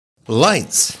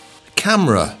Lights,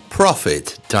 camera,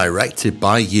 profit, directed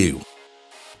by you.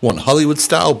 Want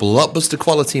Hollywood-style blockbuster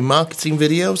quality marketing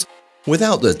videos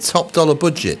without the top dollar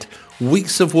budget,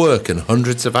 weeks of work and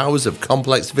hundreds of hours of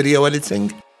complex video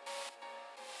editing?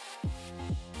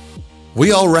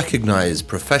 We all recognize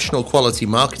professional quality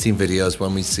marketing videos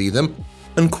when we see them,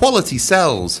 and quality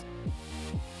sells.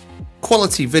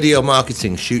 Quality video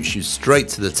marketing shoots you straight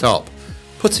to the top,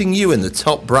 putting you in the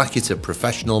top bracket of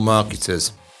professional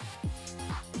marketers.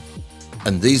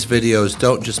 And these videos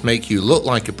don't just make you look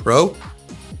like a pro,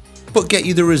 but get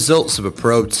you the results of a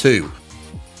pro too.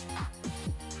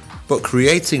 But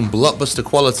creating blockbuster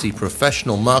quality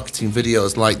professional marketing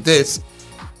videos like this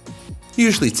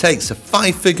usually takes a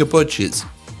 5-figure budget,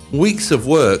 weeks of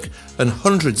work and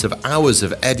hundreds of hours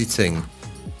of editing.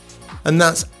 And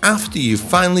that's after you've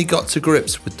finally got to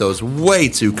grips with those way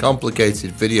too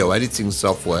complicated video editing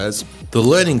softwares. The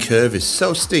learning curve is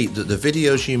so steep that the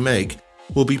videos you make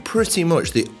will be pretty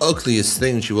much the ugliest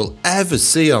things you will ever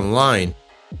see online,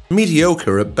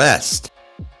 mediocre at best.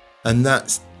 And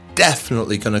that's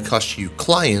definitely going to cost you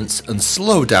clients and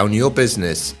slow down your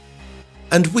business.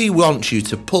 And we want you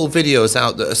to pull videos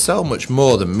out that are so much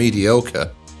more than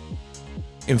mediocre.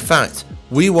 In fact,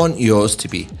 we want yours to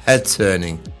be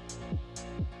head-turning.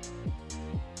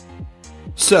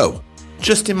 So,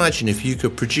 just imagine if you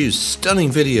could produce stunning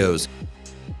videos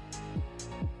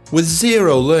with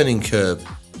zero learning curve,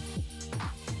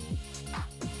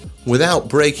 without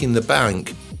breaking the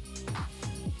bank,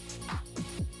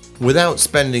 without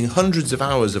spending hundreds of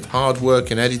hours of hard work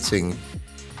and editing,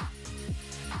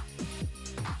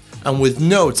 and with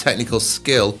no technical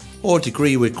skill or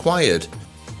degree required.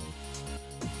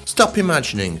 Stop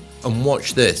imagining and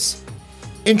watch this.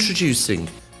 Introducing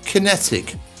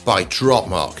Kinetic by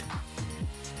Dropmark.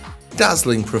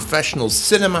 Dazzling professional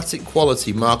cinematic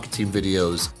quality marketing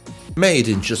videos made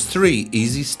in just 3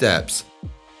 easy steps.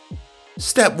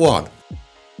 Step 1.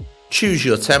 Choose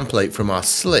your template from our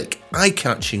slick,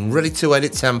 eye-catching,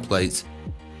 ready-to-edit templates,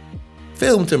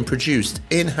 filmed and produced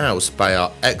in-house by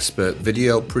our expert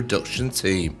video production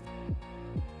team.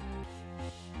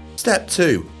 Step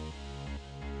 2.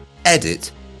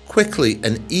 Edit, quickly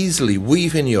and easily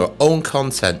weave in your own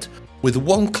content with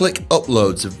one-click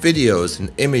uploads of videos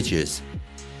and images.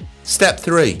 Step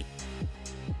 3.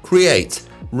 Create,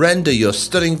 render your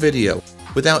stunning video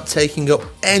without taking up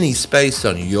any space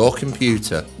on your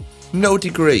computer. No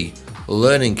degree,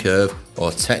 learning curve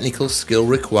or technical skill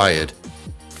required.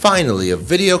 Finally, a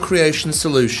video creation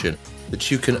solution that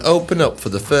you can open up for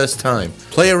the first time,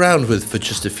 play around with for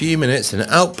just a few minutes, and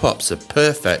out pops a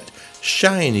perfect,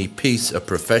 shiny piece of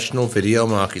professional video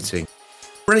marketing,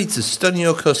 ready to stun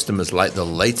your customers like the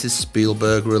latest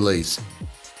Spielberg release.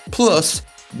 Plus,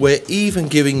 we're even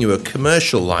giving you a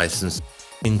commercial license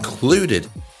included,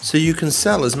 so you can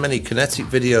sell as many Kinetic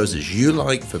videos as you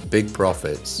like for big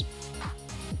profits.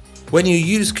 When you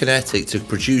use Kinetic to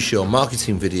produce your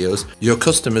marketing videos, your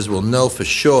customers will know for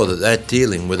sure that they're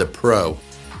dealing with a pro.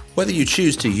 Whether you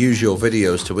choose to use your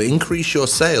videos to increase your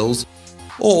sales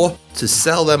or to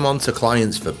sell them on to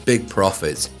clients for big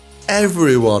profits,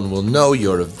 everyone will know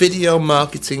you're a video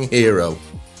marketing hero.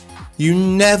 You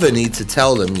never need to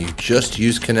tell them you just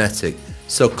use Kinetic,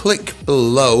 so click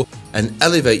below and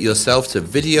elevate yourself to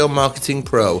Video Marketing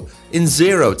Pro in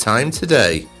 0 time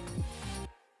today.